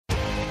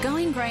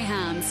Going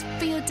Greyhounds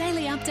for your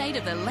daily update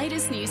of the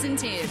latest news and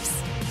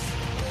tips.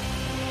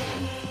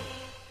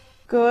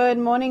 Good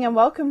morning and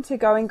welcome to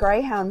Going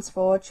Greyhounds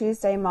for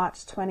Tuesday,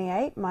 March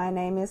 28. My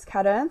name is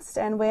Kat Ernst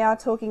and we are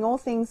talking all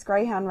things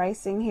greyhound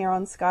racing here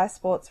on Sky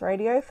Sports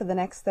Radio for the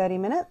next 30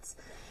 minutes.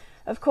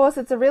 Of course,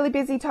 it's a really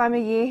busy time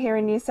of year here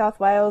in New South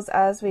Wales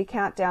as we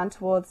count down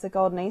towards the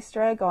Golden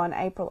Easter egg on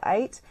April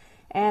 8.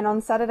 And on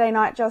Saturday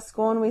night just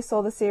gone, we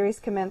saw the series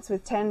commence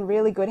with 10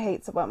 really good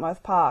heats at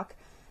Wentworth Park.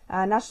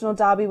 National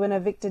Derby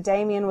winner Victor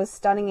Damien was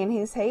stunning in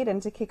his heat,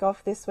 and to kick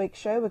off this week's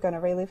show, we're going to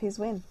relive his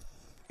win.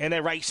 And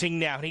they're racing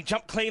now. And he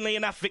jumped cleanly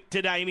enough,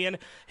 Victor Damien.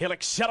 He'll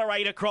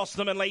accelerate across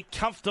them and lead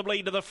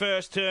comfortably to the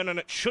first turn, and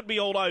it should be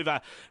all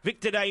over.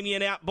 Victor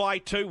Damien out by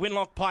 2,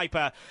 Winlock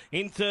Piper.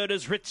 In third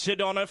is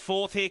Richard Honor.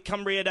 Fourth here,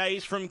 Cumbria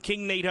Days from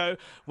King Nito.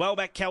 Well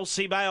back,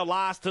 Kelsey Bale.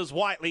 Last is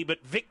Whiteley,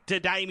 but Victor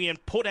Damien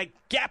put a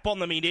gap on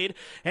them, he did.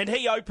 And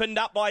he opened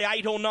up by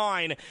 8 or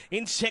 9.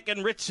 In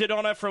second, Richard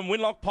Honor from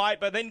Winlock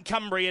Piper, then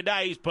Cumbria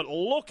Days. But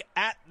look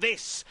at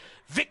this.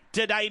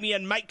 Victor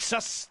Damien makes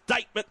a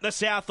statement, the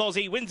South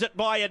Aussie, wins it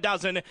by a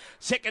dozen.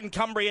 Second,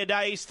 Cumbria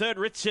Days. Third,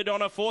 Richard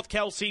Honor. Fourth,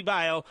 Kelsey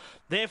Bale.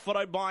 They're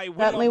followed by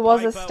certainly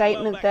was a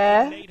statement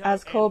there,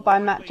 as called by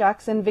Matt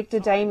Jackson. Victor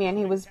Damien,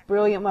 he was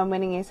brilliant when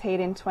winning his heat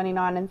in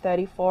 29 and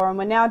 34. And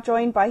we're now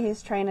joined by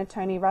his trainer,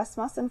 Tony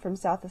Rasmussen from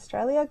South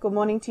Australia. Good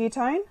morning to you,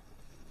 Tone.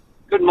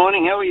 Good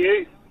morning, how are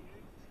you?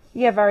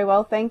 Yeah, very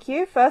well, thank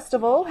you. First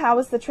of all, how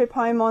was the trip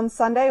home on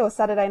Sunday or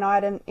Saturday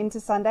night and into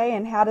Sunday,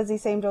 and how does he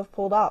seem to have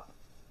pulled up?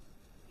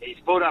 He's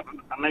pulled up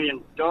 $1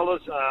 million.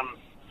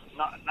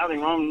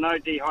 Nothing wrong, no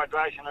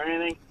dehydration or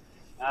anything.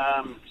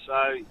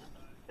 So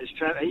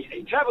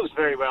he travels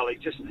very well. He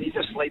just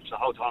sleeps the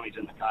whole time he's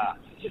in the car.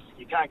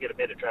 You can't get a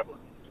better traveller.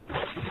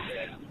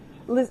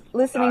 Yeah.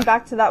 Listening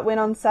back to that win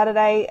on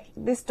Saturday,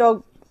 this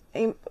dog,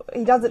 he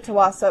does it to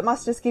us, so it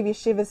must just give you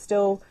shivers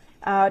still,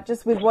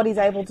 just with what he's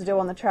able to do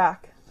on the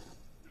track.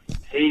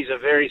 He's a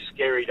very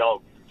scary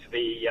dog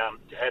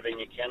to have in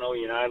your kennel.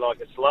 You know, like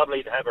it's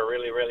lovely to have a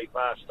really, really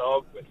fast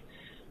dog, but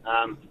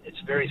it's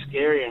very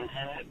scary and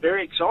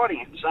very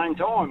exciting at the same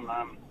time.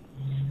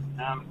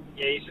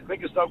 Yeah, he's the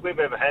quickest dog we've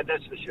ever had,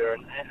 that's for sure.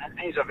 And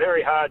he's a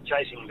very hard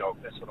chasing dog.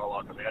 That's what I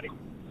like about him.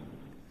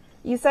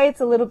 You say it's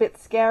a little bit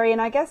scary,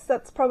 and I guess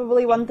that's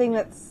probably one thing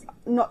that's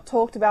not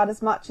talked about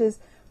as much is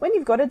when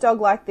you've got a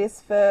dog like this,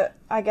 for,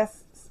 I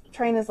guess,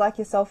 trainers like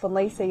yourself and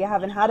Lisa, you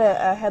haven't had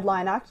a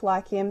headline act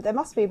like him, there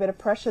must be a bit of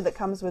pressure that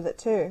comes with it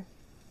too.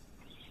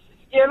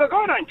 Yeah, look,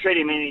 I don't treat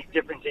him any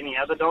different to any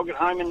other dog at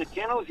home in the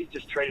kennels. He's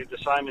just treated the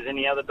same as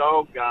any other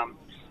dog.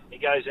 He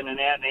goes in and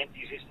out and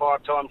empties his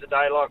 5 times a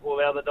day like all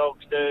the other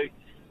dogs do.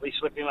 We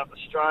slip him up the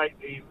straight.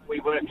 We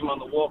work him on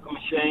the walker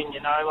machine,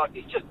 you know. Like,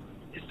 his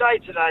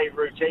day-to-day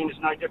routine is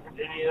no different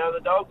to any other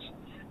dogs.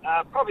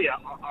 I'm probably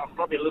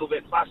a little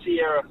bit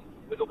fussier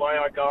with the way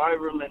I go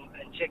over him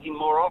and check him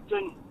more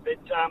often. But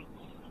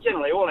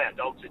generally all our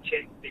dogs are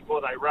checked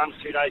before they run,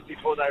 2 days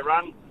before they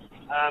run.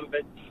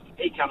 But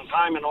he comes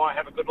home and I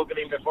have a good look at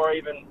him before I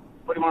even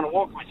put him on a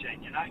walk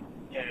machine, you know.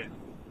 Yeah.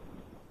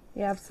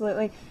 Yeah,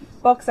 absolutely.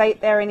 Box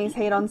 8 there in his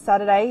heat on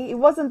Saturday. It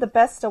wasn't the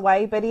best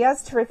away, but he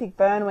has terrific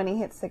burn when he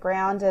hits the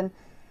ground, and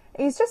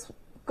he's just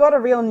got a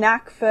real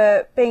knack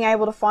for being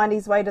able to find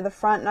his way to the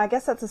front, and I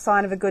guess that's a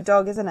sign of a good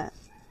dog, isn't it?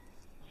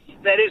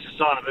 That is a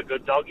sign of a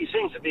good dog. He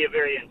seems to be a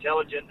very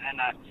intelligent and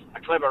a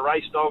clever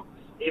race dog,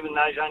 even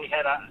though he's only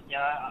had a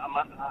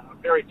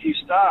very few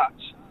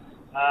starts.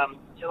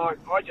 You know,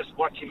 I just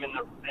watch him in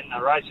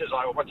the races.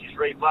 I watch his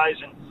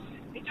replays, and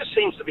he just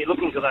seems to be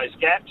looking for those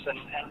gaps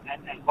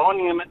and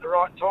finding them at the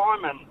right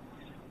time. And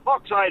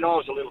Box 8, I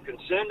was a little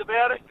concerned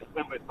about it. Because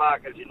Wentworth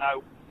Park, as you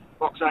know,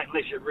 Box 8,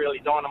 unless you're really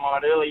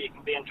dynamite early, you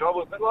can be in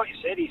trouble. But like you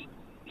said, he's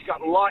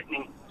got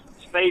lightning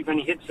speed when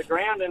he hits the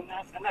ground, and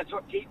that's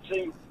what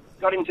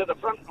got him to the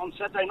front on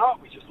Saturday night,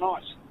 which is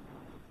nice.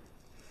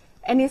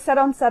 And you said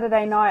on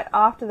Saturday night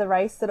after the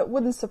race that it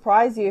wouldn't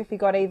surprise you if he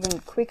got even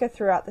quicker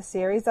throughout the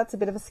series. That's a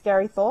bit of a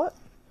scary thought.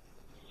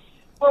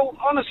 Well,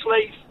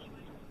 honestly,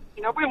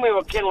 you know, when we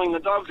were kenneling the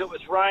dogs, it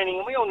was raining,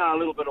 and we all know a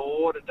little bit of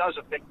water does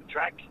affect the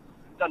track.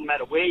 It doesn't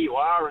matter where you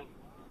are, and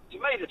to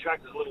me the track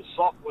is a little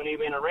soft when he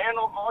went around.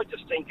 I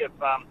just think if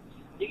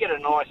you get a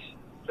nice,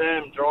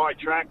 firm, dry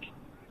track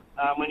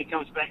when he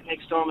comes back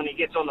next time and he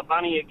gets on the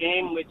bunny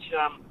again, which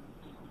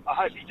I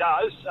hope he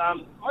does,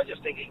 I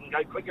just think he can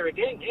go quicker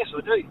again. Yes,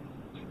 I do.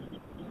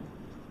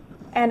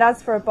 And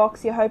as for a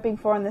box you're hoping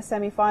for in the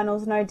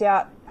semi-finals, no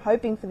doubt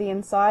hoping for the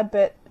inside,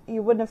 but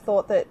you wouldn't have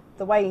thought that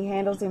the way he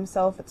handles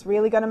himself, it's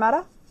really going to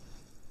matter?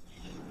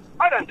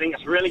 I don't think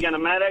it's really going to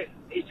matter.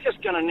 He's just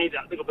going to need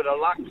a little bit of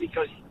luck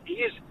because he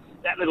is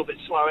that little bit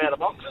slow out of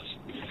boxes,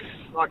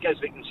 like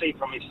as we can see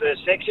from his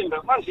first section.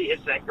 But once he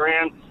hits that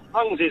ground, as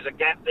long as there's a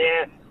gap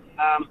there,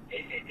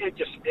 it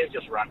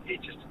just run.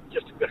 It's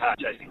just a good hard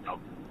chasing dog.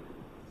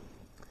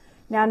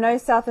 Now, no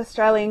South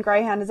Australian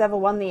greyhound has ever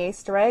won the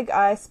Easter egg.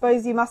 I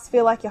suppose you must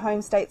feel like your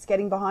home state's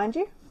getting behind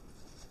you?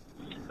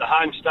 The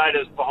home state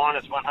is behind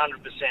us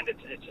 100%.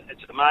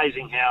 It's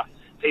amazing how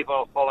people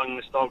are following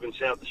this dog in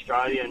South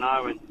Australia, you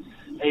know, and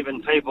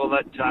even people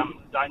that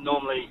don't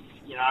normally,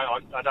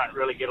 I don't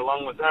really get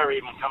along with, they're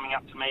even coming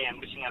up to me and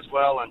wishing us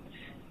well. And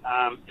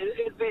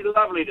it'd be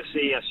lovely to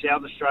see a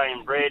South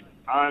Australian bred,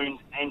 owned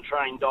and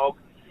trained dog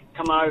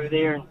come over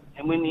there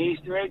and win the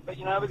Easter egg. But,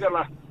 we're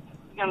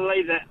going to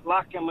leave that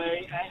luck and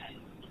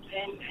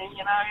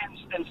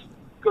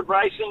good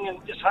racing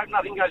and just hope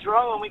nothing goes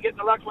wrong and we get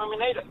the luck when we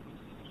need it.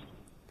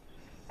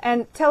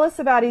 And tell us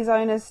about his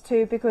owners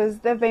too, because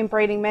they've been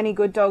breeding many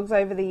good dogs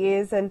over the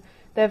years and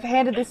they've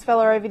handed this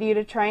fella over to you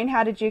to train.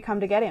 How did you come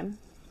to get him?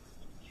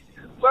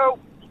 Well,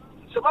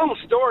 it's a long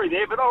story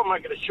there, but I'll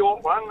make it a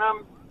short one.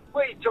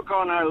 We took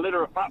on a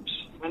litter of pups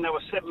when they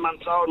were 7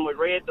 months old and we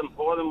reared them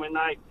for them when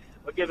they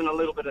were given a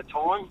little bit of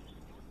time.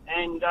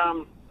 And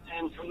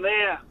from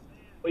there,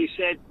 we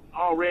said,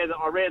 I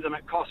reared them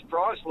at cost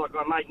price, like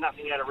I made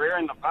nothing out of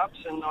rearing the pups.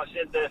 And I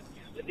said the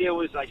deal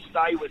was they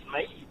stay with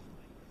me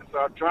for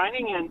our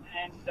training. And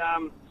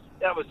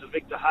that was the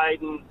Victor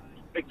Hayden,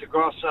 Victor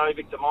Grosso,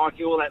 Victor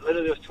Mikey, all that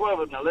litter. There was 12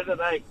 of them in the litter.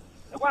 They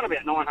won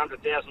about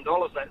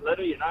 $900,000, that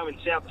litter, in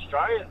South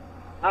Australia.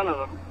 None of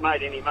them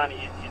made any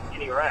money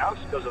anywhere else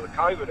because of the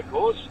COVID, of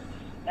course.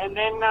 And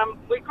then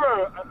we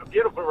grew a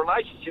beautiful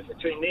relationship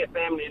between their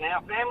family and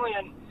our family,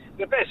 and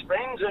we're best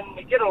friends and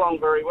we get along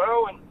very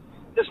well. And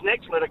this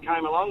next litter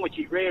came along, which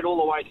he reared all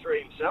the way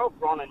through himself,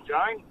 Ron and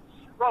Joan.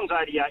 Ron's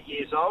 88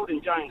 years old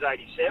and Joan's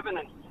 87,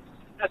 and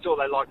that's all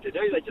they like to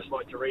do. They just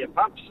like to rear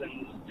pups.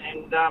 And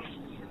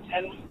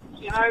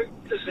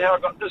this is how I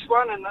got this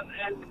one and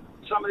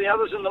some of the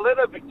others in the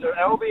litter, Victor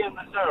Albie, and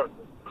they're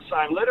the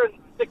same litter.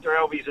 Victor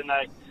Albie's in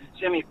the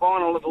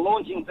semi-final of the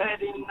launching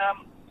pad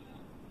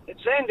at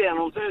Sandown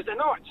on Thursday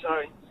night, so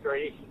it's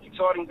very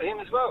exciting for him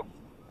as well.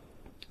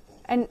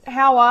 And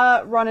how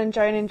are Ron and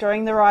Joan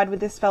enjoying the ride with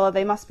this fella?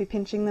 They must be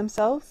pinching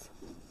themselves.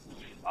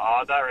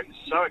 Oh, they're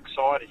so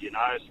excited,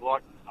 It's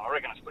like, I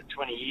reckon it's been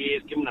 20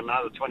 years, giving them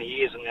another 20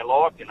 years in their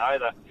life,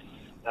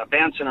 They're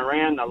bouncing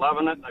around, they're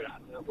loving it.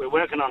 We're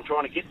working on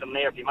trying to get them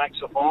there if he makes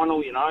the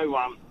final, and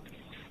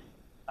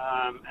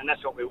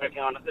that's what we're working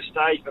on at this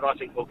stage. But I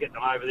think we'll get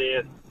them over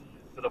there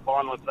for the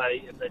final if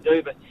they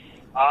do. But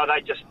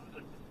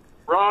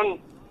Ron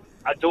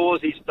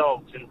adores his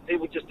dogs, and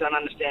people just don't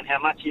understand how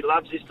much he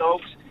loves his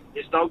dogs.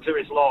 His dogs are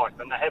his life,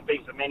 and they have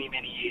been for many,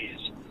 many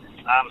years.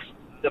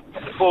 The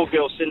Four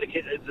Girls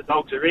Syndicate the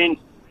dogs are in,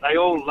 they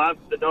all love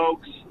the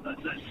dogs.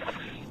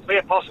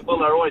 Where possible,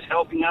 they're always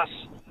helping us,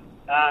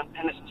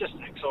 and it's just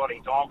an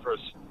exciting time for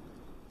us.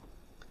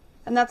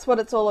 And that's what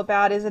it's all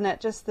about, isn't it?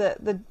 Just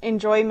the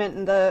enjoyment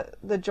and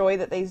the joy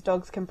that these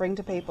dogs can bring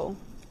to people.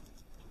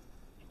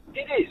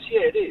 It is,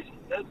 yeah, it is.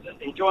 The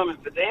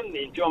enjoyment for them,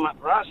 the enjoyment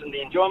for us, and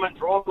the enjoyment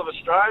for all of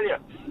Australia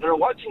that are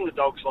watching the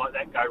dogs like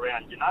that go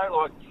round,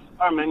 Like,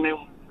 I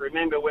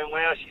remember when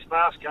Wowsie's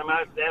Fast came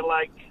over the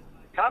Adelaide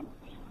Cup,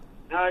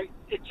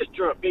 it just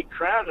drew a big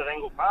crowd at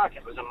Angle Park.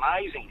 It was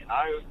amazing,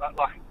 But,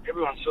 like,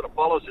 everyone sort of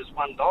follows this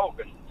one dog,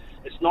 and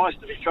it's nice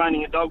to be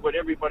training a dog what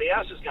everybody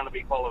else is going to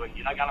be following,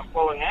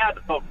 following our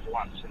dog for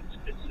once.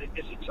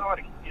 It's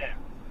exciting, yeah.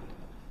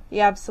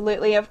 Yeah,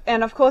 absolutely.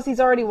 And of course, he's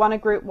already won a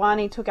Group 1.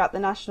 He took out the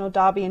National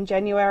Derby in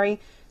January.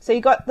 So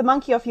you got the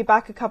monkey off your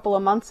back a couple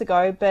of months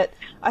ago, but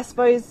I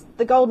suppose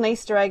the Golden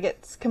Easter Egg,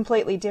 it's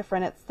completely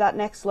different. It's that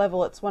next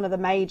level. It's one of the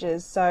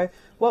majors. So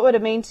what would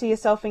it mean to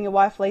yourself and your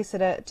wife,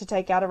 Lisa, to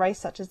take out a race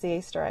such as the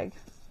Easter Egg?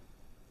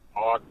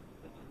 I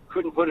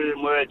couldn't put it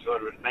in words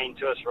what it would mean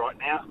to us right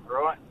now,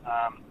 right?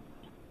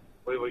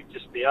 We would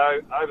just be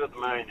over the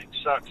moon,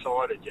 so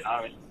excited,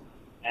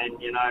 and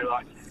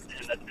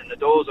the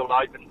doors will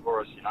open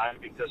for us,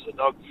 because the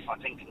dog, I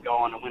think, can go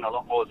on and win a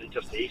lot more than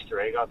just the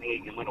Easter egg. I think he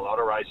can win a lot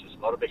of races,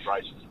 a lot of big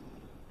races,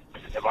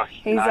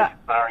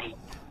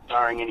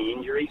 barring any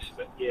injuries,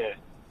 but yeah.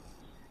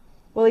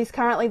 Well, he's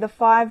currently the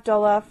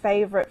 $5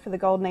 favourite for the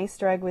Golden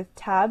Easter Egg with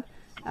Tab.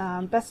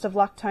 Best of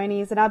luck, Tony.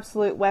 He's an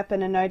absolute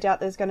weapon, and no doubt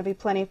there's going to be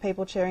plenty of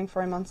people cheering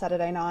for him on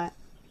Saturday night.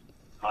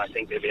 I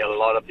think there'll be a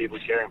lot of people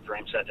cheering for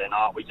him Saturday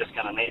night. We're just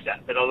going to need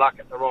that bit of luck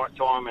at the right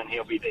time, and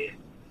he'll be there.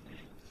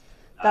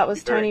 That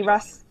was Tony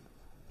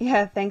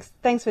Yeah,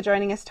 thanks for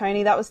joining us,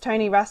 Tony. That was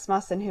Tony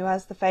Rasmussen, who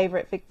has the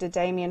favourite Victor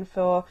Damien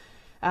for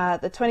the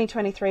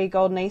 2023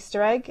 Golden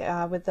Easter Egg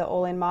with the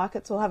All In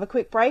Markets. We'll have a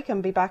quick break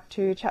and be back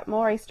to chat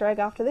more Easter Egg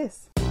after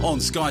this. On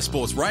Sky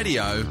Sports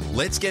Radio,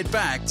 let's get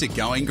back to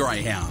Going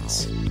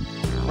Greyhounds.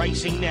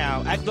 Racing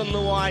now. Agden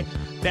Luai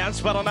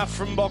bounced well enough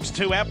from box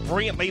 2. Out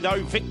brilliantly,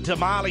 though, Victor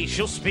Marley.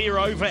 She'll spear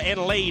over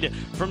and lead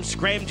from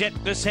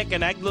Scramjet to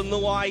second. Agden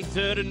Luai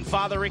third and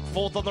Father Rick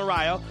fourth on the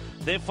rail.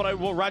 There followed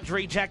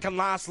Rudgery Jack and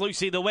last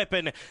Lucy the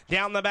Weapon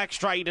down the back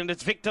straight, and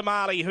it's Victor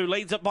Marley who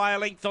leads it by a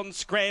length on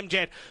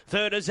Scramjet.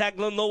 Third is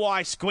Aglan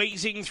Luai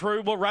squeezing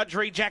through.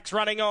 Rudgery Jack's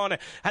running on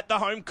at the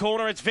home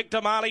corner. It's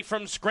Victor Marley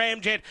from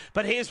Scramjet,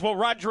 but here's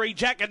Rudgery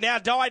Jack, and now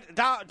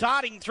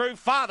darting through.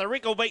 Father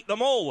Rick will beat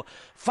them all.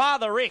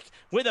 Father Rick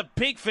with a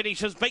big finish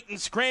has beaten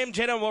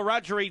Scramjet and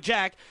Rudgery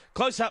Jack.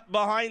 Close up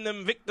behind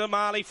them, Victor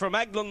Marley from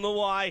Aglan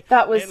Luai.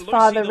 That was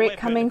Father Rick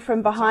coming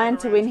from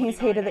behind to win his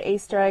heat of the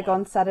Easter Egg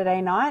on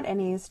Saturday night,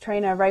 and his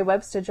trainer Ray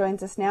Webster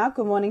joins us now.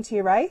 Good morning to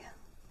you, Ray.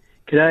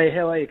 G'day,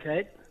 how are you,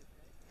 Kate?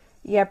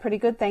 Yeah, pretty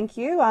good, thank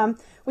you.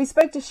 We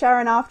spoke to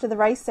Sharon after the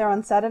race there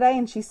on Saturday,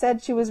 and she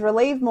said she was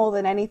relieved more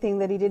than anything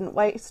that he didn't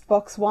waste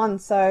box one.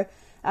 So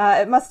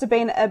it must have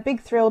been a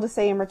big thrill to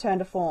see him return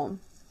to form.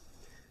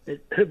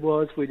 It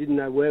was. We didn't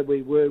know where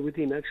we were with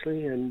him,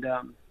 actually, and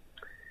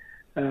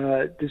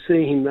to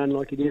see him run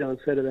like he did on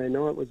Saturday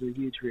night was a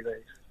huge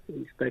relief.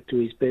 He's back to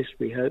his best,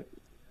 we hope.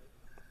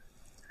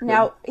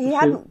 Now, he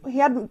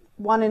hadn't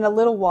won in a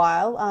little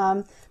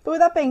while, but with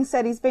that being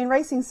said, he's been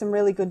racing some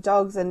really good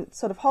dogs and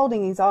sort of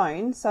holding his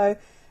own. So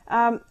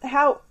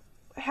how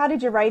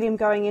did you rate him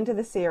going into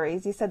the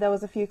series? You said there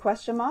was a few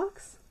question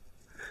marks?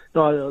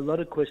 No, a lot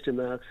of question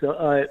marks.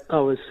 I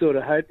was sort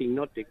of hoping,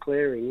 not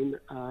declaring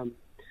him.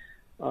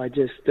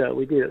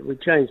 We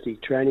changed his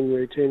training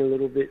routine a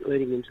little bit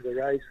leading into the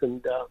race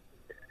and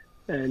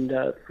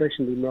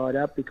freshened him right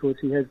up because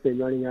he has been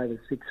running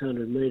over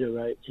 600 metre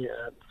rate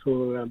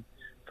for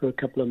a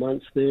couple of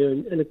months there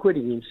and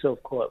acquitting himself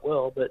quite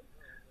well. But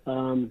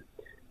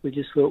we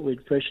just thought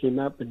we'd freshen him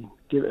up and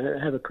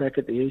have a crack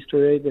at the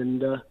Easter egg.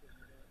 And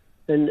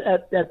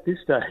at this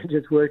stage,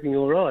 it's working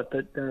all right.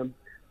 But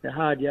the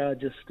hard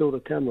yard just still to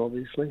come,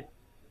 obviously.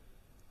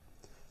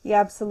 Yeah,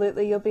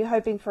 absolutely. You'll be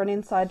hoping for an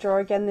inside draw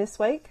again this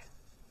week?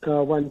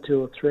 1, 2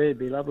 or 3 would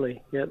be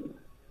lovely, yep.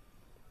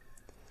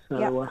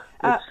 So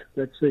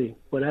let's see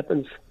what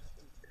happens.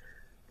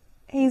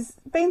 He's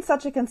been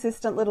such a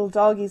consistent little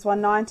dog. He's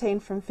won 19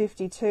 from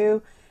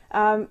 52.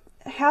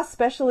 How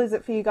special is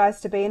it for you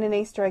guys to be in an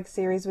Easter egg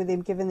series with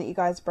him, given that you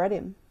guys bred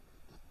him?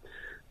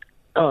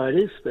 Oh, it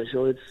is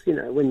special. It's,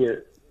 when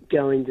you're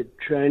going to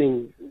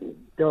training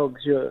dogs,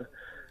 it's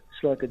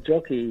like a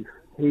jockey.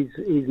 His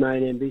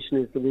main ambition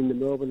is to win the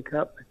Melbourne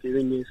Cup. If you're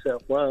in New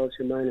South Wales,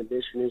 your main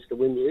ambition is to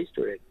win the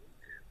Easter egg.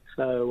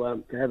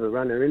 So to have a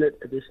runner in it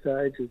at this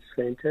stage is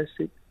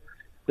fantastic.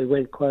 We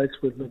went close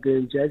with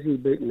Lagoon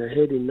Jazzy, beating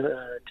ahead in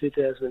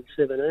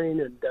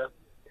 2017, and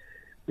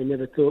we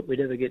never thought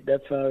we'd ever get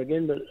that far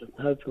again, but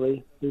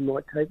hopefully he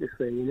might take us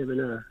there. You never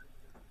know.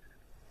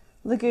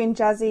 Lagoon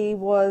Jazzy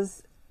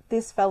was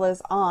this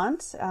fella's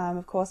aunt,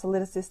 of course, a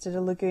little sister to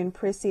Lagoon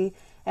Prissy,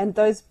 and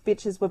those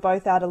bitches were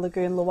both out of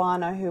Lagoon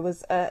Luana, who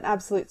was an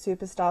absolute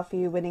superstar for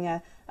you, winning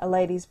a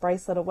ladies'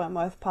 bracelet at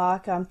Wentworth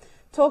Park.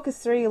 Talk us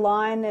through your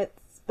line.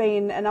 It's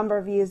been a number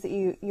of years that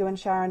you and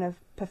Sharon have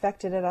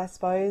perfected it, I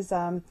suppose,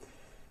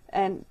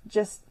 and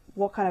just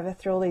what kind of a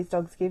thrill these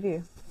dogs give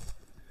you.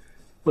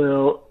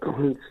 Well,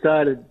 it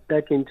started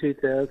back in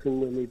 2000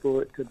 when we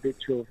bought a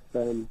bitch of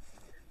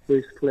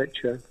Bruce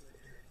Fletcher,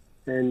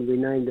 and we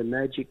named her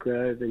Magic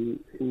Grove, and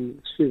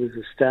she was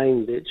a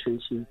staying bitch,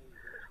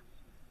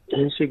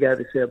 and she gave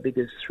us our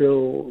biggest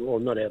thrill,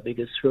 or not our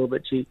biggest thrill,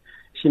 but she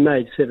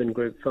made 7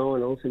 group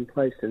finals and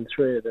placed in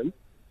 3 of them.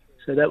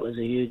 So that was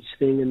a huge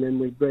thing, and then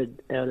we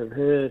bred out of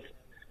her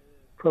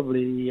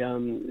probably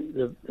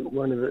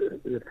one of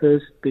the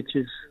first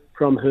bitches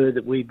from her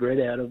that we bred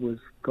out of was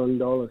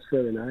Gondola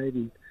Serenade,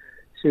 and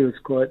she was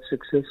quite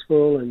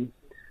successful. And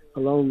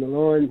along the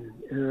line,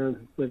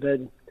 we've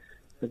had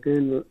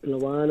Lagoon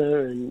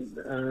Luana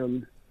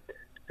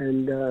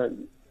and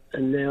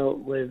now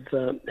we've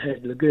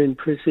had Lagoon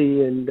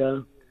Prissy, and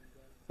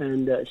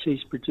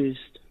she's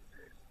produced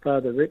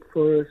Father Rick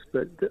for us.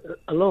 But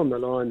along the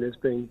line, there's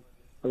been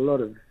a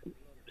lot of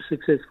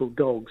successful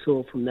dogs,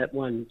 all from that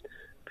one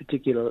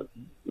particular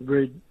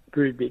brood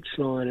bitch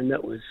line, and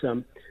that was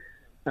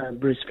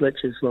Bruce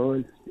Fletcher's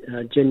line,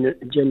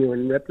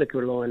 genuine replica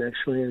line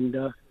actually, and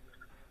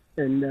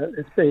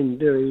it's been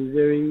very,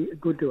 very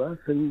good to us,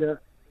 and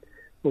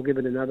we'll give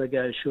it another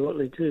go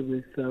shortly too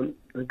with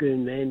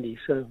Lagoon Mandy,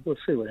 so we'll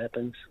see what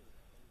happens.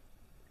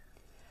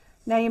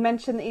 Now, you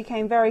mentioned that you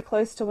came very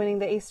close to winning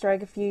the Easter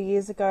egg a few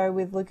years ago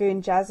with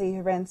Lagoon Jazzy,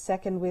 who ran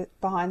second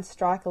behind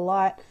Striker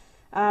Light.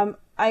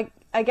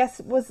 I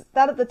guess, was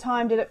that at the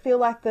time, did it feel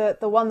like the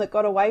one that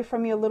got away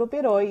from you a little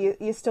bit, or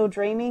you're still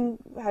dreaming?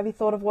 Have you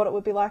thought of what it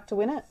would be like to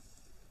win it?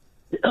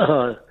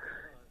 Oh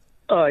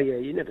yeah,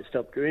 you never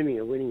stop dreaming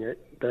of winning it,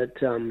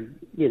 but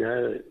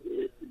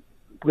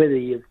whether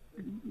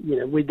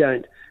we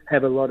don't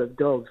have a lot of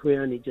dogs. We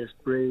only just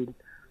breed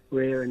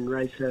rare and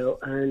race our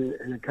own,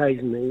 and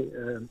occasionally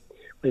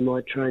we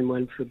might train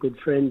one for a good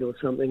friend or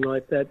something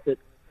like that. But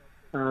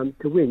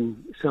to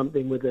win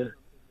something with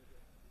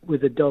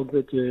a dog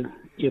that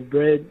you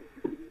bred,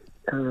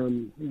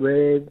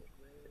 reared,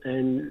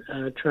 and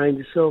trained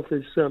yourself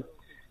is an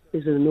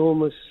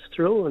enormous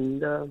thrill,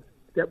 and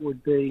that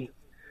would be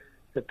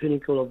the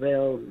pinnacle of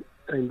our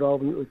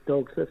involvement with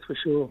dogs, that's for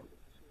sure.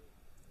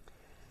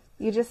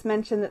 You just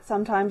mentioned that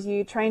sometimes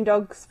you train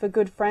dogs for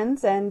good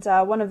friends, and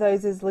one of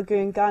those is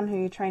Lagoon Gun, who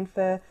you train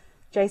for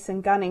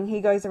Jason Gunning.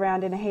 He goes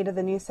around in a heat of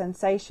the new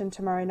sensation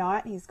tomorrow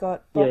night. He's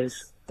got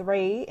box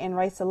 3 in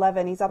race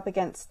 11. He's up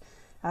against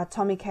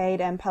Tommy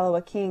Cade and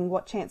Palawa King.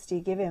 What chance do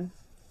you give him?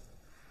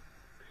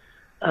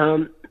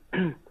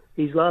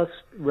 His last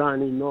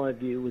run, in my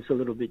view, was a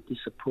little bit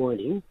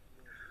disappointing.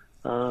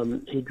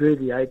 He drew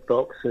the 8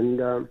 box,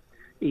 and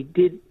he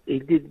did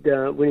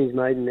win his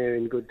maiden there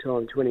in good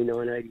time,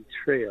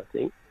 29.83, I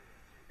think.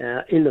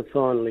 In the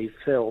final, he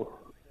fell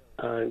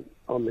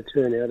on the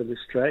turn out of the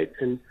straight,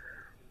 and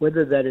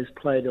whether that has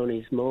played on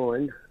his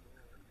mind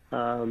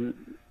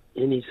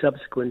in his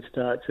subsequent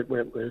starts at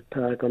Wentworth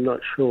Park, I'm not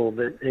sure.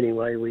 But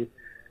anyway, we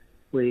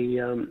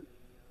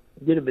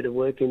did a bit of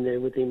work in there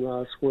with him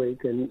last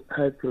week, and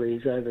hopefully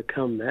he's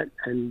overcome that.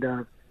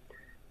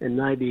 And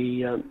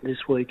maybe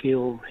this week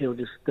he'll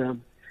just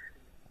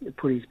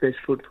put his best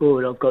foot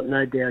forward. I've got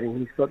no doubting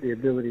he's got the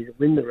ability to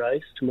win the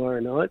race tomorrow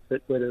night,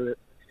 but whether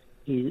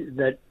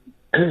that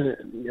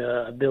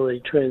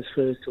ability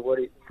transfers to what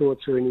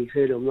thoughts are in his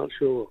head, I'm not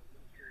sure.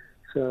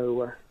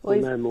 So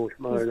we'll know more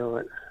tomorrow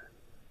night.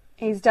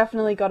 He's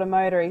definitely got a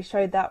motor. He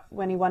showed that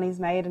when he won his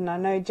maiden. I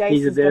know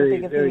Jason's got a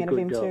big opinion of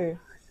him too.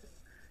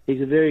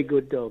 He's a very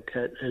good dog,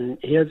 Kat, and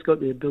he has got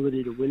the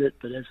ability to win it.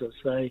 But as I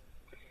say,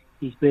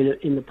 he's been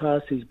in the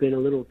past. He's been a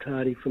little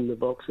tardy from the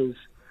boxes,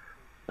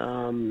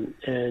 and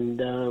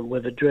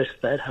we've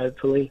addressed that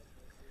hopefully.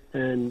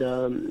 And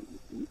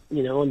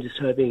I'm just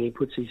hoping he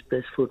puts his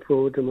best foot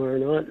forward tomorrow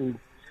night and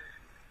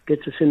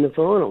gets us in the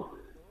final.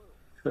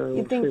 So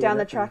you'd think down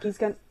the track he's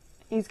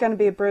going to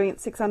be a brilliant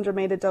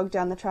 600-metre dog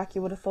down the track,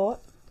 you would have thought?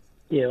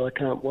 Yeah, I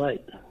can't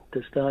wait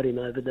to start him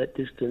over that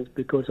distance,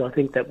 because I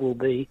think that will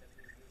be...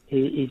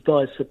 He's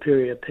by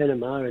superior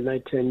Panama, and they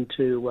tend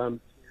to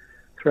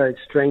throw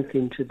strength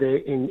into their...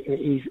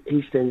 He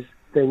tends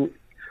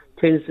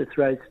to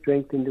throw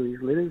strength into his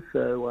litters,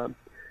 so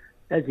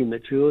as he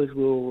matures,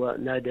 we'll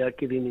no doubt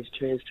give him his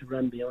chance to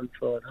run beyond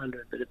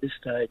 500, but at this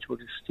stage we'll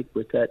just stick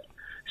with that,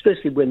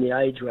 especially when the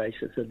age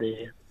races are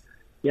there.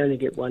 You only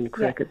get one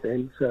crack at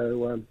them,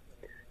 so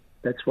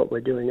that's what we're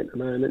doing at the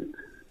moment.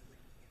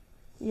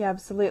 Yeah,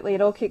 absolutely.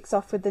 It all kicks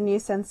off with the new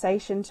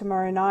sensation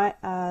tomorrow night.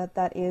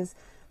 That is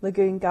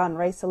Lagoon Gun,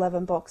 race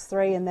 11, box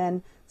 3, and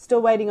then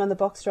still waiting on the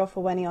box draw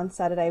for Wenny on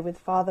Saturday with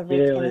Father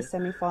Rick in a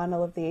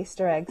semi-final of the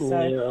Easter egg.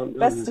 So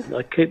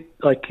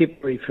I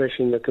keep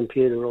refreshing the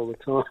computer all the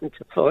time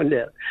to find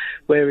out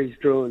where he's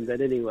drawn,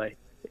 but anyway,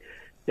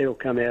 it'll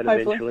come out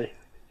eventually.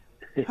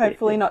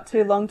 Hopefully not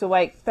too long to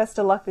wait. Best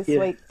of luck this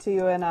week to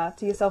you and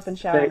to yourself and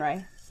Sharon,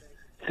 Ray.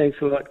 Thanks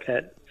a lot,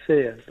 Kat. See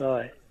you.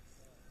 Bye.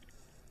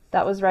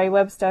 That was Ray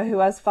Webster, who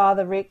has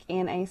Father Rick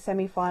in a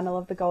semi-final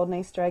of the Golden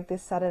Easter Egg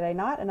this Saturday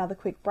night. Another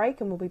quick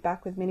break and we'll be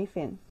back with Minnie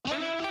Finn.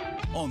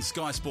 On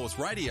Sky Sports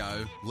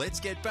Radio, let's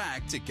get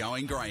back to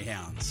Going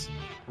Greyhounds.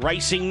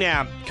 Racing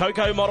now.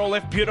 Coco Model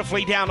left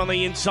beautifully down on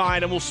the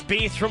inside and will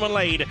spear through a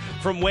lead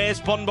from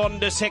Where's Bonbon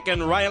to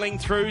second, railing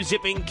through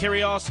Zipping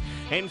Kyrios,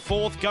 and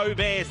fourth Go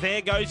Bears.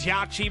 There goes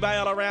Yachi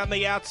Bale around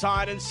the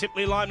outside, and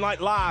Simply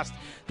Limelight last.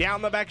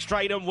 Down the back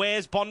straight, and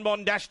Where's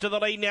Bonbon dash to the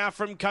lead now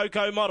from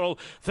Coco Model.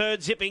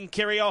 Third Zipping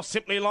Kyrios,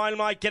 Simply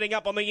Limelight getting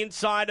up on the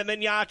inside, and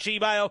then Yachi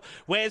Bale.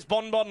 Where's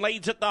Bonbon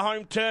leads at the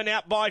home turn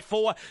out by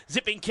 4.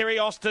 Zipping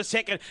Kyrios to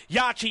second.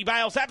 Yachi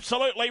Bale's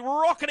absolutely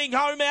rocketing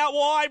home out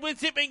wide with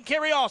Zipping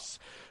Kyrios.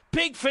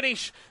 Big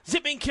finish.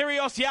 Zipping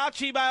Kyrios,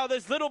 Yachi Bale.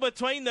 There's little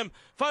between them.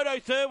 Photo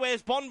third,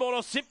 Where's Bonbon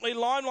or Simply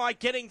Limelight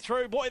getting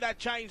through. Boy, that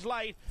changed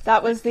late.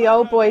 That was the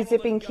old boy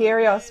Zipping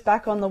Kyrios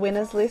back on the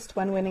winners list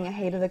when winning a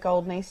heat of the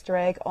Golden Easter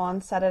Egg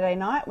on Saturday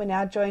night. We're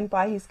now joined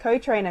by his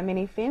co-trainer,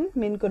 Minnie Finn.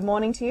 Min, good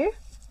morning to you.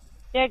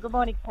 Yeah, good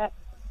morning, Kat.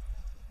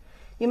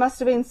 You must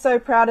have been so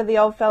proud of the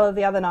old fella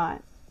the other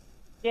night.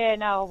 Yeah,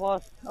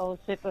 no, I was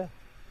super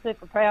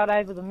proud,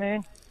 over the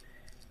moon.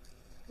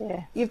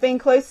 Yeah. You've been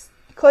close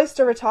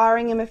to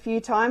retiring him a few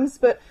times,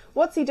 but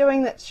what's he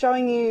doing that's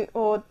showing you,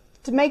 or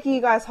to making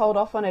you guys hold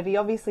off on it? He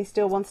obviously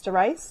still wants to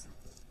race.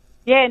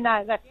 Yeah,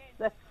 no,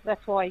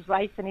 that's why he's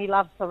racing. He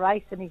loves to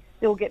race, and he's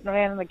still getting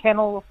around in the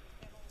kennel,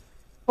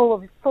 full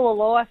of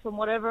life and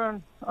whatever.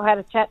 And I had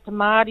a chat to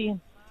Marty,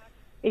 and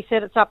he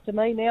said it's up to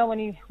me now when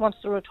he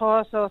wants to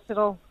retire. So I said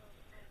I'll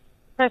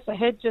press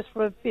ahead just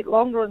for a bit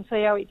longer and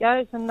see how he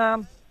goes. And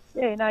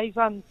his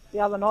run the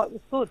other night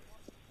was good.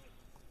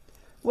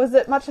 Was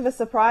it much of a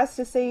surprise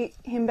to see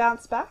him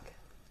bounce back?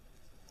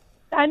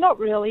 No, not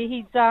really.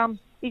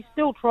 He's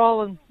still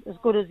trialling as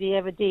good as he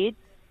ever did,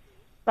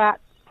 but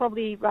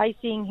probably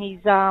racing, he's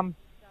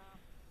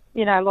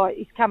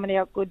he's coming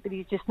out good, but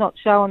he's just not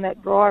showing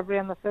that drive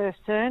around the first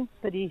turn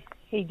that he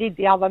did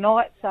the other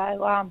night.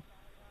 So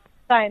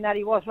saying that,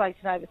 he was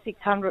racing over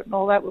 600 and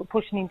all that, we were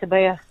pushing him to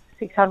be a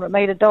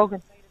 600-metre dog,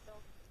 and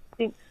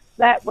since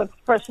that we've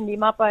freshened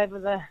him up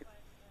over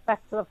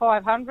back to the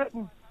 500,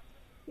 and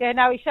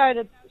he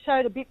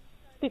showed a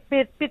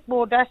bit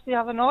more dash the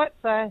other night,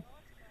 so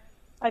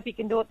hope he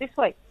can do it this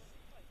week.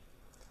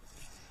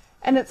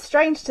 And it's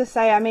strange to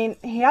say, I mean,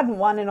 he hadn't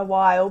won in a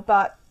while,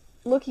 but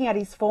looking at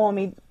his form,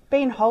 he'd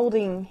been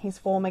holding his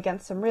form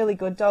against some really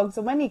good dogs,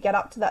 and when you get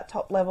up to that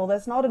top level,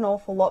 there's not an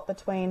awful lot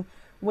between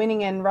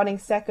winning and running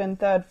second,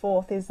 third,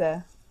 fourth, is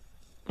there?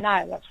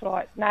 No, that's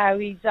right. No,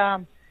 he's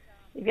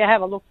if you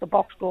have a look, the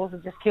box scores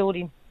have just killed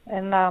him,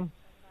 and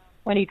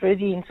when he drew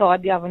the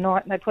inside the other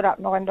night and they put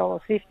up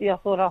 $9.50, I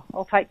thought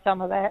I'll take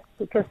some of that,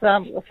 because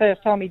the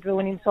first time he drew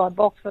an inside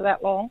box for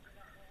that long.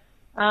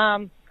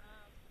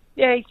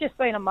 He's just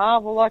been a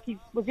marvel. Like, he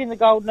was in the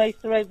Golden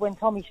Easter Egg when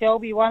Tommy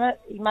Shelby won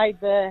it. He made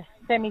the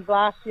semis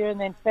last year and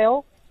then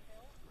fell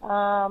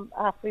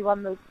after he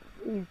won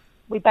his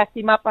we backed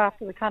him up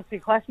after the Country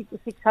Classic, the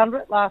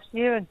 600 last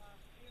year, and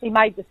he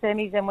made the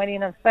semis and went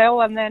in and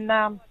fell, and then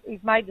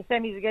he's made the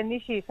semis again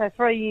this year. So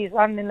 3 years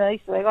running in the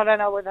Easter egg. I don't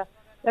know whether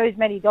there is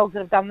many dogs that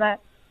have done that.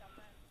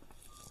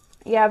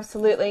 Yeah,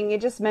 absolutely. And you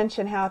just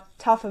mentioned how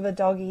tough of a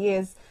dog he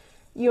is.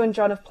 You and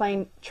John have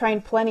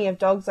trained plenty of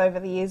dogs over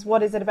the years.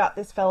 What is it about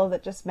this fella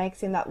that just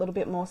makes him that little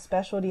bit more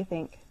special, do you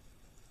think?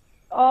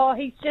 Oh,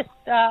 he's just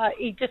a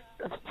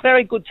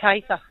very good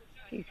chaser.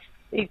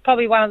 He's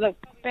probably one of the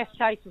best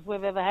chasers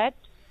we've ever had.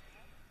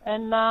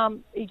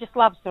 And he just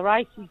loves to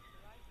race.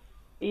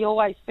 He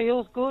always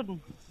feels good.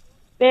 And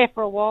there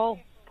for a while,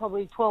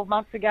 probably 12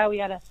 months ago, he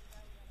had a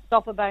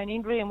stopper bone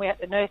injury and we had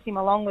to nurse him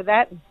along with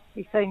that. And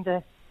he seemed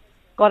to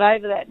got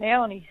over that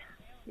now, and he's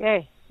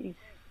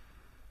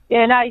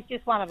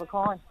just one of a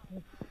kind.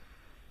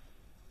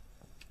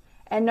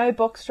 And no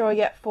box draw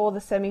yet for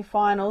the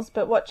semi-finals,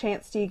 but what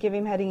chance do you give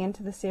him heading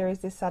into the series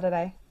this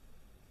Saturday?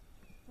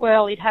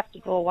 Well, he'd have to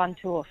draw 1,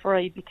 2 or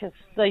 3 because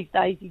these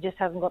days he just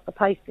hasn't got the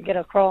pace to get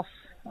across.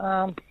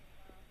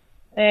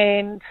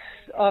 And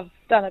I've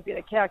done a bit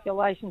of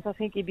calculations. I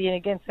think he'd be in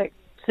against that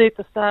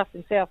superstar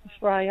from South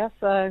Australia,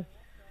 so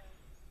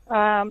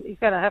he's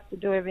going to have to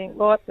do everything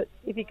right. But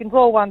if he can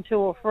draw 1, 2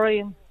 or 3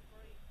 and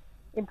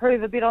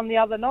improve a bit on the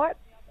other night,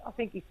 I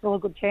think he's still a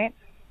good chance.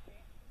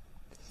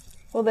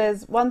 Well,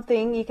 there's one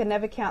thing, you can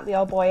never count the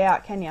old boy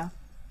out, can you?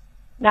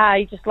 No,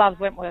 he just loves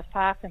Wentworth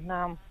Park,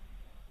 and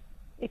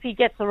if he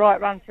gets the right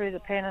run through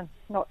the pen and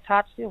not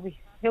touched, he'll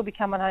be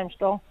coming home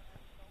strong.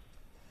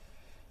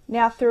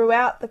 Now,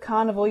 throughout the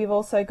carnival, you've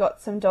also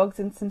got some dogs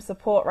in some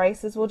support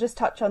races. We'll just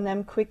touch on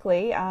them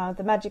quickly.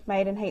 The Magic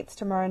Maiden heats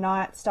tomorrow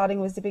night,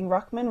 starting with Zipping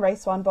Ruckman,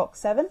 race 1, box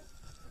 7.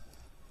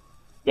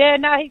 Yeah,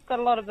 no, he's got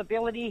a lot of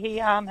ability. He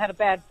had a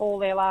bad fall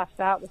there last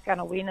start, was going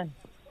to win, and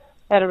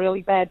had a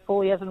really bad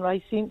fall. He hasn't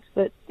raced since,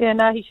 but yeah,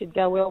 no, he should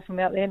go well from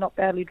out there, not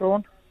badly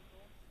drawn.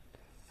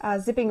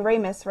 Zipping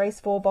Remus, race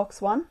 4,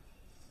 box 1.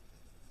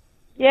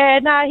 Yeah,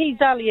 no,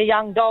 he's only a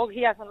young dog.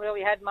 He hasn't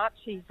really had much.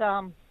 He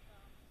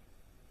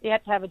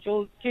had to have a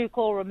due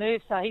call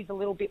removed, so he's a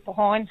little bit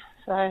behind.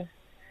 So,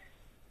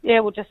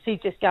 yeah,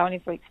 he's just going in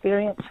for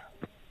experience.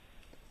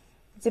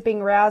 Zipping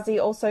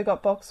Rousey also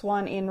got box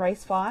 1 in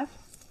race 5.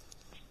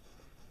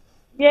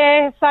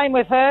 Yeah, same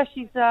with her.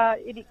 She's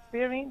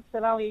inexperienced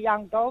and only a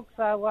young dog,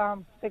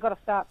 so they've got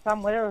to start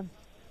somewhere. And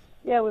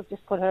yeah, we've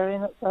just put her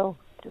in it, so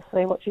just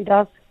see what she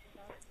does.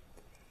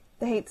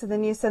 The heats of the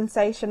New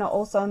Sensation are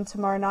also on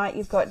tomorrow night.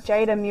 You've got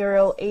Jada,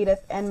 Muriel,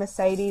 Edith and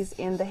Mercedes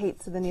in the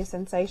heats of the New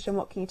Sensation.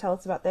 What can you tell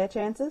us about their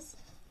chances?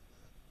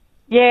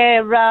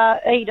 Yeah,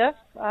 Edith.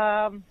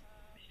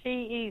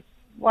 She is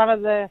one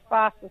of the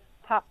fastest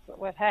pups that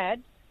we've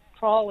had,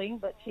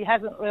 trialling, but she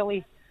hasn't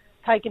really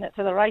taken it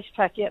to the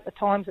racetrack yet, the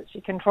times that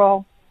she can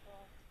trial.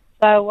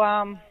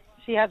 So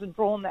she hasn't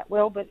drawn that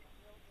well, but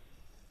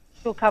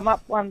she'll come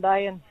up one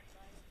day and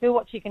do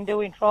what she can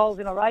do in trials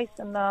in a race,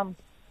 and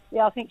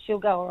yeah, I think she'll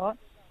go all right.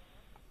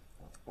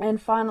 And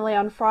finally,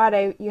 on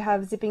Friday, you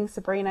have Zipping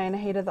Sabrina in a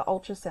heat of the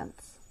Ultra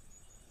Sense.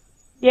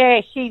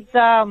 Yeah, she's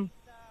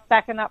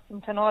backing up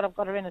from tonight. I've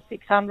got her in a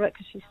 600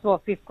 because she's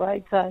still 5th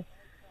grade, so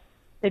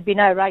there'd be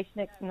no race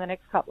in the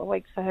next couple of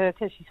weeks for her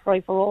because she's free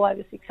for all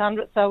over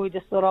 600. So we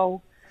just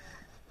thought,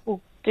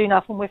 we'll do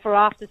nothing with her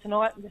after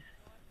tonight and just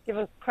give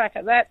her a crack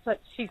at that. So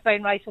she's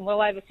been racing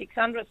well over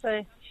 600,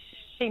 so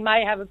she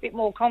may have a bit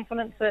more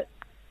confidence at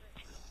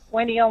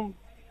Wendy on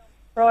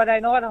Friday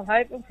night, I'm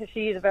hoping, because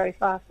she is a very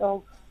fast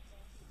dog.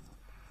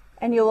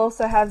 And you'll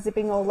also have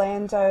Zipping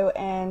Orlando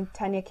and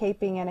Tanya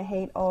Keeping in a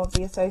heat of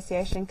the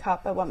Association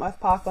Cup at Wentworth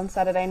Park on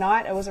Saturday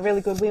night. It was a really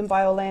good win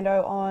by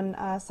Orlando on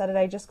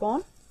Saturday just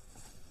gone.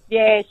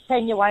 Yeah,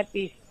 Tanya won't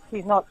be.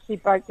 She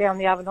broke down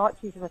the other night.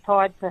 She's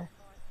retired to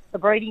the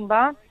breeding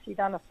barn. She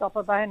done a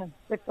stopper bone and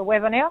ripped the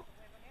webbing out.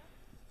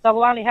 So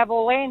we'll only have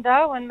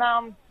Orlando,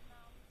 and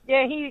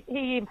yeah,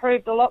 he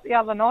improved a lot the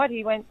other night.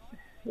 He went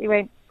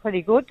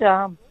pretty good.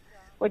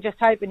 We're just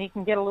hoping he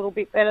can get a little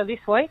bit better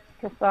this week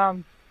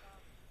because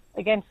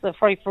against the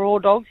free-for-all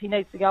dogs, he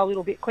needs to go a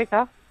little bit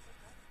quicker.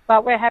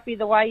 But we're happy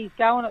the way he's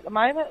going at the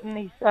moment, and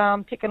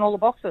he's ticking all the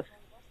boxes.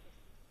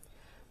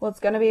 Well,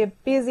 it's going to be a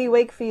busy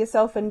week for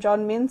yourself and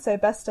John Min, so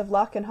best of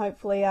luck, and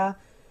hopefully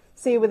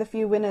see you with a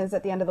few winners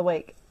at the end of the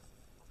week.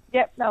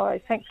 Yep, no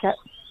worries. Thanks, Kat.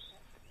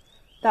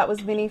 That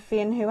was Minnie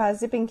Finn, who has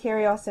Zipping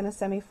Kyrios in a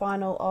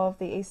semi-final of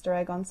the Easter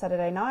egg on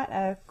Saturday night.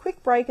 A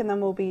quick break and then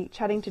we'll be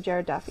chatting to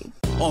Gerard Daffy.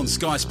 On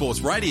Sky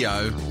Sports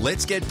Radio,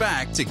 let's get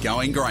back to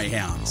Going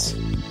Greyhounds.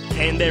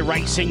 And they're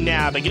racing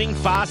now. They're getting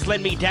fast.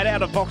 Lend Me Dad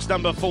out of box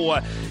number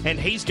 4. And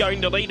he's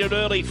going to lead it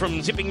early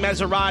from Zipping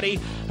Maserati,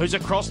 who's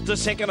across to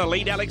second.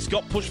 Elite Alex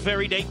got pushed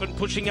very deep and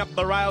pushing up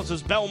the rails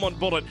as Belmont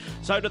Bullet.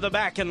 So to the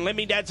back, and Lend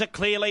Me Dad's a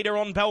clear leader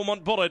on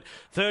Belmont Bullet.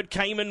 Third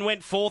came and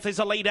went. Fourth is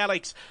Elite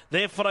Alex.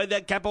 There followed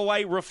that gap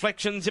away.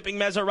 Reflection, Zipping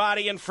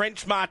Maserati and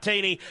French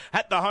Martini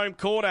at the home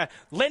corner.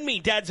 Lend Me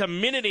Dad's a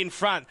minute in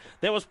front.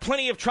 There was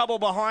plenty of trouble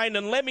behind,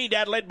 and Lend Me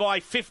Dad led by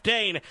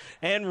 15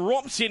 and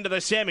romps into the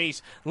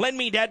semis. Lend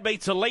Me Dad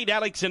meets Elite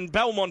Alex and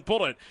Belmont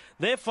Bullet.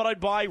 They're followed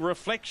by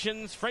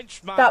Reflections,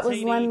 French Martini. That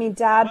was Lend Me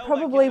Dad,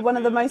 probably one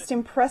of the most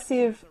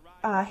impressive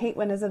heat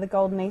winners of the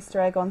Golden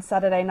Easter Egg on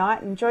Saturday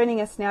night. And joining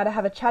us now to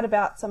have a chat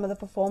about some of the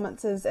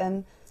performances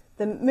and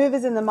the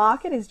movers in the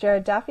market is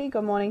Gerard Daffy.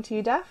 Good morning to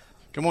you, Daff.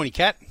 Good morning,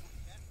 Kat.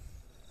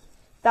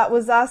 That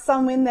was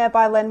some win there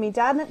by Lend Me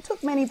Dad, and it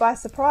took many by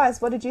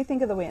surprise. What did you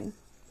think of the win?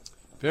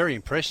 Very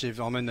impressive.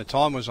 I mean, the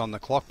time was on the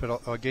clock,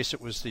 but I guess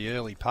it was the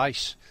early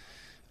pace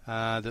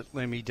that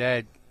Lend Me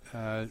Dad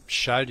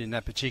showed in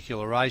that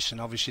particular race, and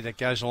obviously that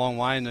goes a long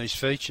way in these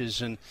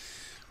features. And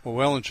we're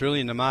well and truly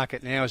in the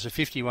market now as a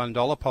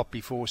 $51 pop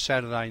before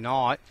Saturday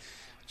night.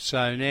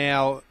 So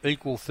now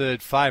equal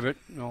third favourite.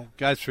 I'll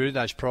go through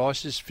those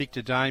prices.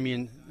 Victor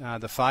Damien,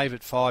 the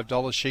favourite,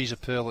 $5. She's a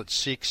Pearl at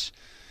 $6.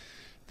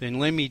 Then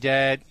Lend Me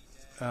Dad,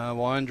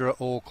 Wyandra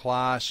All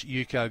Class,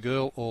 Yuko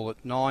Girl all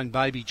at $9.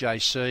 Baby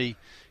JC,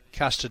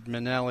 Custard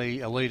Manelli,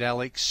 Elite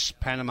Alex,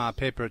 Panama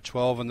Pepper at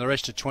 $12, and the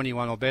rest at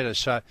 $21 or better.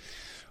 So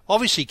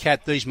obviously,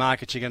 Kat, these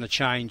markets are going to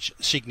change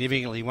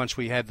significantly once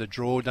we have the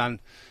draw done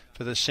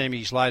for the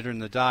semis later in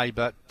the day.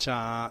 But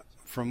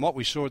from what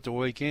we saw at the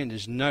weekend,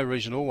 there's no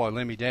reason at all why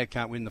Lend Me Dad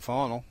can't win the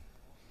final.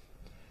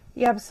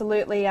 Yeah,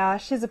 absolutely.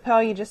 She's a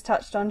Pearl you just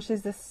touched on.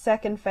 She's the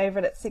second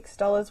favourite at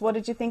 $6. What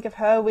did you think of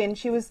her win?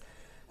 She was,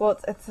 well,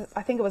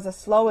 I think it was the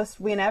slowest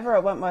win ever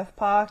at Wentworth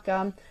Park.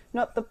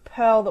 Not the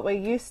Pearl that we're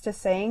used to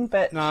seeing,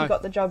 but no. She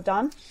got the job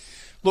done.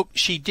 Look,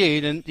 she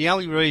did, and the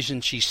only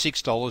reason she's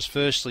 $6,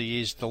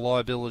 firstly, is the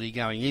liability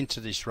going into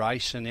this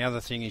race, and the other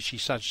thing is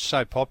she's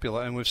so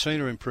popular, and we've seen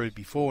her improve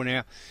before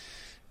now.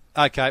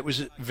 Okay, it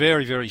was a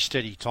very, very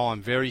steady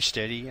time, very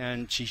steady,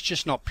 and she's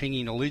just not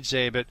pinging the lids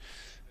there. But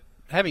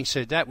having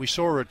said that, we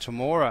saw her at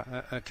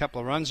Tamora a couple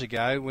of runs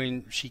ago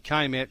when she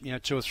came out,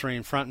 2 or 3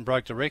 in front and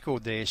broke the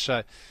record there.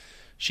 So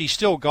she's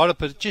still got it,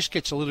 but it just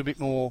gets a little bit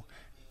more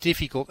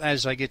difficult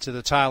as they get to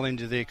the tail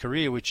end of their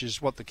career, which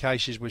is what the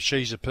case is with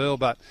She's a Pearl.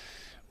 But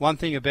one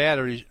thing about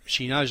her is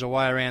she knows her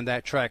way around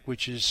that track,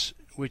 which is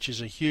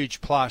a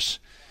huge plus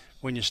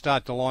when you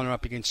start to line her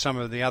up against some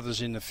of the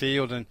others in the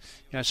field. And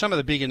some of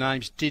the bigger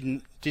names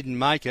didn't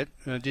make it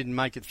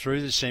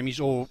through the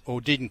semis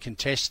or didn't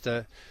contest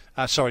the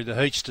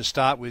heats to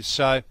start with.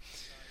 So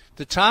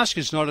the task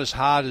is not as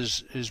hard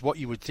as what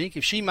you would think.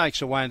 If she makes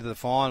her way into the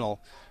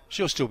final,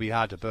 she'll still be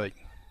hard to beat.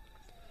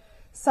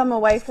 Some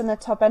away from the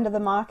top end of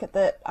the market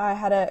that I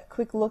had a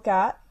quick look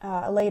at,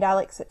 Elite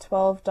Alex at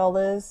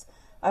 $12.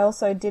 I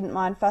also didn't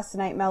mind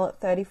Fascinate Mel at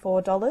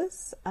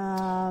 $34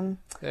 and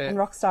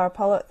Rockstar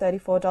Apollo at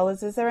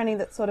 $34. Is there any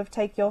that sort of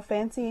take your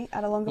fancy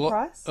at a longer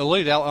price?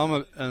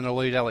 I'm an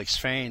Elite Alex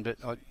fan, but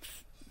I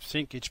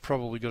think it's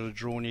probably got a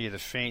draw near the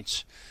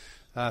fence.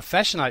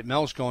 Fascinate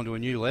Mel's gone to a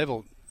new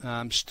level,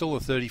 still a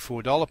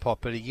 $34 pop,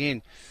 but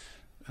again,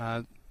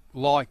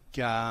 like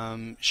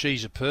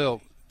She's a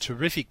Pearl,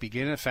 terrific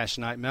beginner,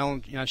 Fascinate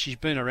Mel. She's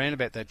been around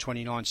about that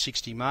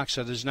 $29.60 mark,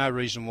 so there's no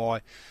reason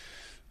why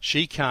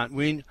she can't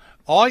win.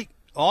 I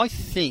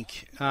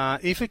think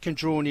if it can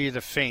draw near the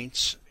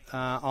fence,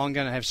 I'm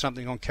going to have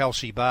something on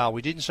Kelsey Bale.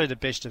 We didn't see the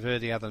best of her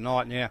the other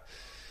night.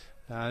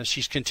 Now,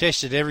 she's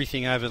contested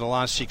everything over the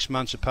last 6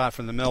 months apart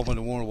from the Melbourne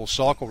to Warrnambool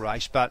cycle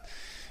race, but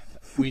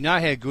we know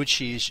how good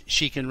she is.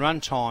 She can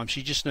run time.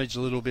 She just needs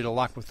a little bit of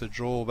luck with the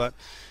draw. But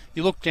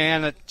you look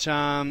down at,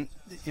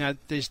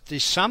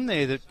 there's some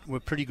there that were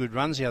pretty good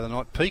runs the other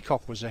night.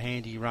 Peacock was a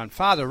handy run.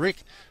 Father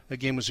Rick,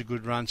 again, was a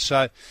good run.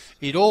 So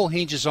it all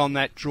hinges on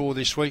that draw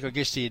this week. I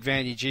guess the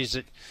advantage is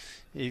that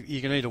you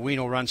can either win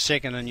or run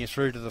second and you're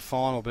through to the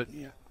final. But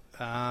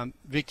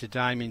Victor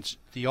Damien's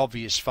the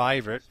obvious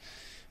favourite.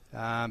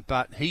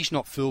 But he's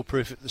not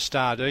foolproof at the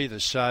start either.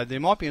 So there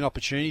might be an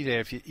opportunity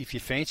there if you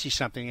fancy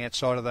something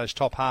outside of those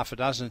top half a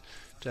dozen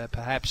to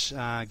perhaps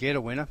get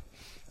a winner.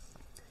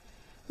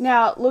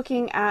 Now,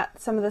 looking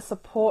at some of the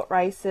support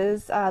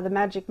races, the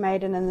Magic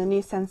Maiden and the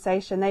New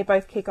Sensation, they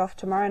both kick off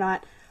tomorrow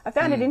night. I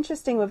found it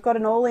interesting. We've got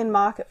an all-in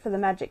market for the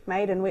Magic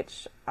Maiden,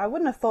 which I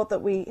wouldn't have thought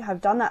that we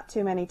have done that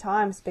too many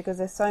times because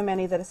there's so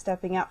many that are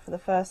stepping up for the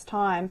first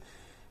time.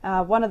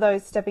 One of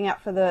those stepping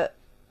up for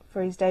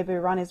his debut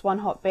run is One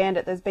Hot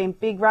Bandit. There's been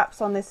big raps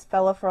on this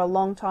fella for a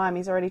long time.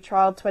 He's already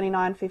trialled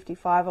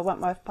 29.55 at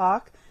Wentworth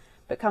Park,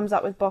 but comes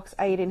up with box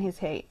 8 in his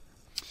heat.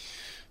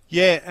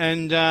 Yeah,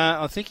 and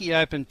I think he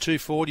opened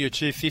 240 or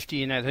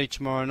 250 in that heat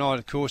tomorrow night.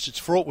 Of course, it's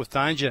fraught with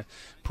danger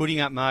putting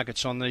up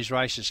markets on these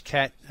races,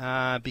 Kat,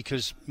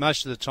 because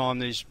most of the time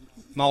there's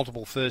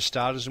multiple first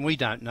starters and we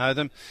don't know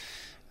them.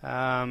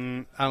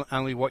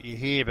 Only what you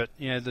hear, but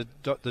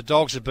the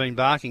dogs have been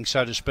barking,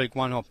 so to speak,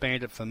 One Hot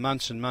Bandit for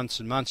months and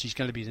months and months. He's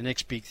going to be the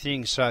next big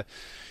thing, so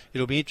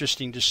it'll be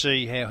interesting to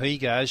see how he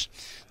goes.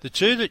 The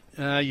two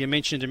that you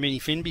mentioned to Minnie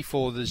Finn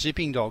before, the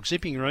Zipping Dog.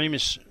 Zipping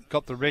Remus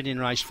got the red in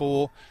race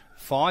 4,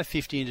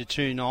 550 into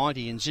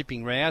 290, and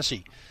Zipping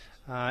Rousey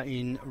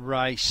in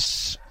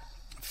race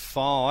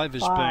 5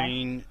 has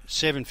been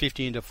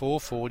 750 into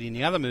 440, and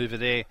the other mover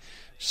there,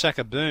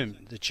 Saka Boom,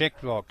 the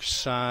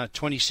checkbox,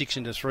 26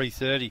 into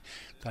 330.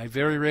 They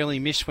very rarely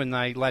miss when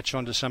they latch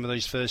onto some of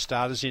these first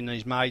starters in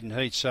these maiden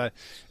heats. So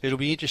it'll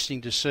be interesting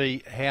to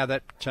see how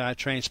that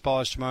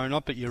transpires tomorrow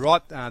night. But you're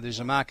right, there's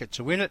a market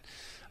to win it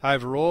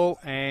overall,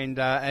 and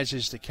as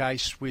is the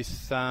case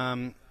with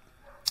the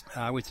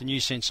new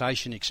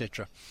sensation,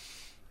 etc.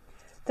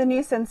 The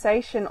new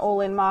sensation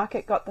all-in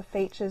market got the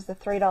features, the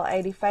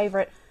 $3.80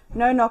 favourite.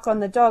 No knock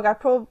on the dog. I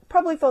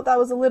probably thought that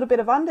was a little bit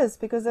of unders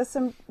because there's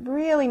some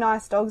really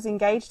nice dogs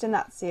engaged in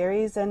that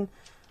series, and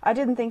I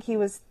didn't think he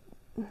was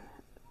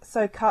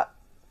so cut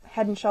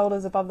head and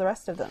shoulders above the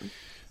rest of them.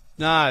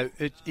 No,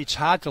 it's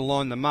hard to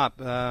line them up.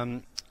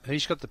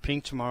 He's got the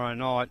pink tomorrow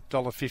night,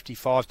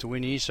 $1.55 to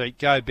win his heat.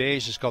 Go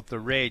Bears has got the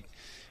red.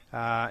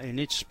 In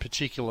its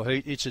particular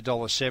heat, it's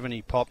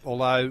 $1.70 pop,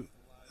 although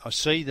I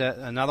see that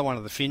another one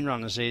of the fin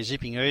runners there,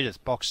 Zipping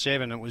Edith, box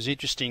 7. It was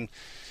interesting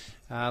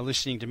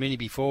listening to Minnie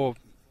before,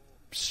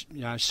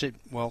 said,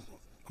 well,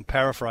 I'm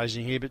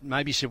paraphrasing here, but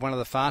maybe said one of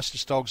the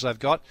fastest dogs they've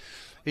got.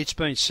 It's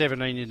been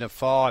 17 into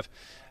 5.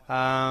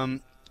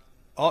 I've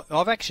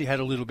actually had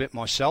a little bit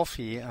myself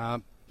here.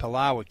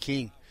 Palawa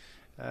King,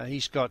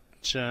 he's got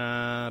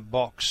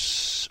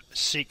box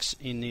 6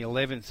 in the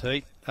 11th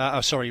heat.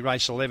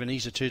 Race 11.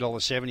 He's a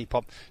 $2.70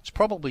 pop. It's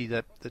probably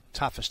the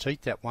toughest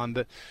heat, that one,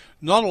 but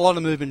not a lot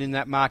of movement in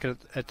that market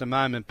at the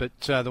moment. But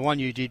the one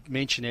you did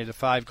mention there, the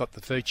Fave, got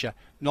the feature.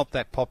 Not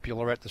that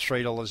popular at the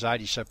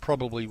 $3.80, so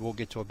probably we'll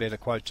get to a better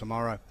quote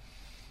tomorrow.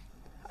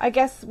 I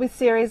guess with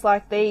series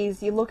like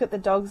these, you look at the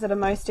dogs that are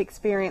most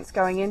experienced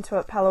going into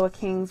it. Palawa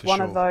King's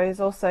one of those.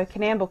 Also,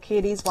 Canamble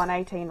Kid, he's won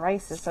 18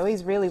 races, so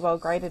he's really well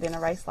graded in a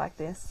race like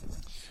this.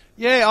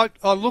 Yeah,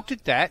 I looked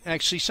at that.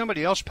 Actually,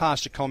 somebody else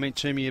passed a comment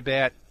to me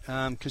about,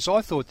 because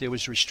I thought there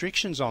was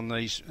restrictions on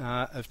these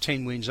of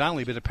 10 wins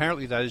only, but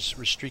apparently those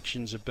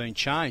restrictions have been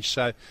changed.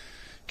 So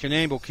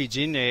Canamble Kid's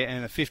in there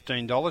and a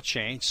 $15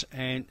 chance,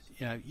 and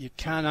you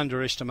can't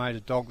underestimate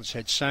a dog that's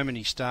had so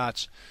many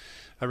starts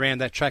around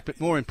that track, but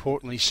more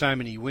importantly, so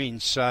many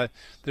wins. So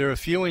there are a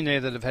few in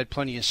there that have had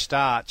plenty of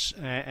starts,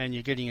 and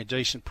you're getting a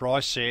decent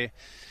price there.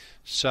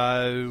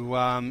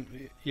 So,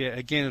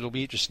 again, it'll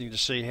be interesting to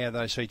see how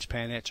those heats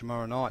pan out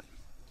tomorrow night.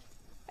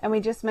 And we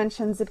just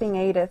mentioned Zipping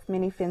Edith.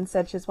 Minnie Finn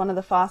said she's one of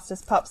the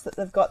fastest pups that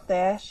they've got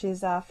there.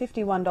 She's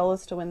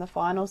 $51 to win the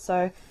final,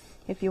 so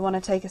if you want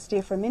to take a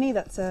steer from Minnie,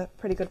 that's a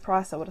pretty good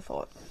price, I would have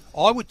thought.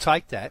 I would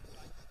take that,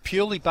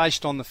 purely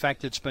based on the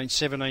fact that it's been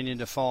 17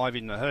 into 5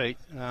 in the heat.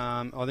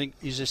 I think,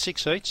 is there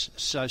 6 heats?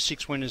 So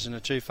 6 winners and a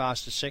 2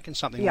 fastest seconds,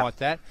 something like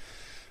that.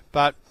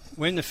 But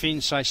when the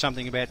Finns say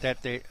something about that,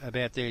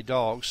 about their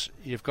dogs,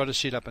 you've got to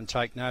sit up and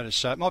take notice.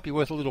 So it might be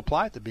worth a little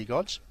play at the big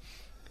odds.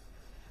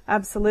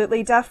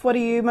 Absolutely. Duff, what are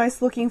you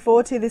most looking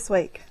forward to this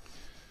week?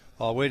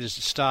 Oh, where does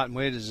it start and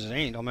where does it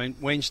end? I mean,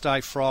 Wednesday,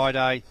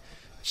 Friday,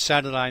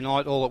 Saturday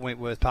night, all at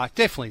Wentworth Park.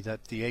 Definitely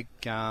the egg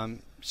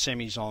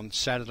semis on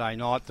Saturday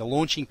night. The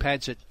launching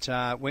pads at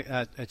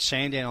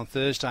Sandown on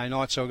Thursday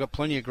night. So we've got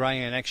plenty of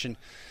greyhound action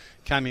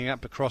coming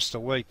up across the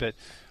week. But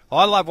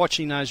I love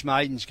watching those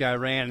maidens go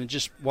around and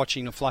just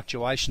watching the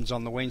fluctuations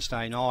on the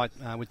Wednesday night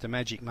with the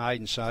Magic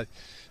Maiden. So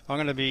I'm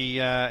going to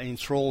be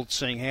enthralled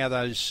seeing how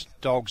those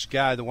dogs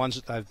go, the ones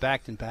that they've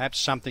backed and perhaps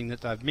something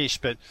that they've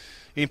missed. But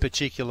in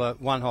particular,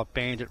 One Hot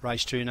Bandit,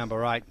 race 2,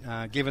 number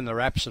 8. Given the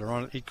wraps that are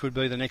on it, it could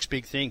be the next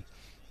big thing.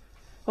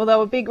 Well, there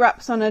were big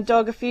wraps on a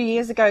dog a few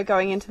years ago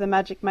going into the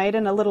Magic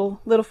Maiden, a little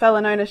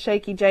fella known as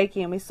Shaky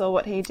Jakey, and we saw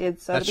what he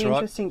did. So it'll be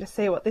interesting to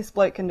see what this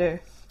bloke can do.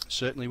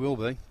 Certainly will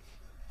be.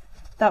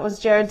 That was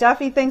Gerard.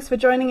 Daffy, thanks for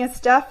joining us,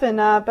 Daff, and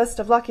best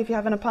of luck if you're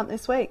having a punt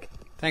this week.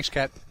 Thanks,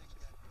 Kat.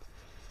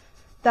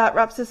 That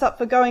wraps us up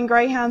for Going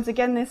Greyhounds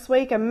again this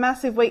week. A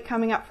massive week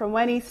coming up from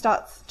Wenny.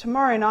 Starts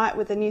tomorrow night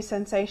with the new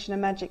sensation of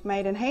Magic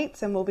Maiden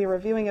Heats, and we'll be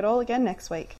reviewing it all again next week.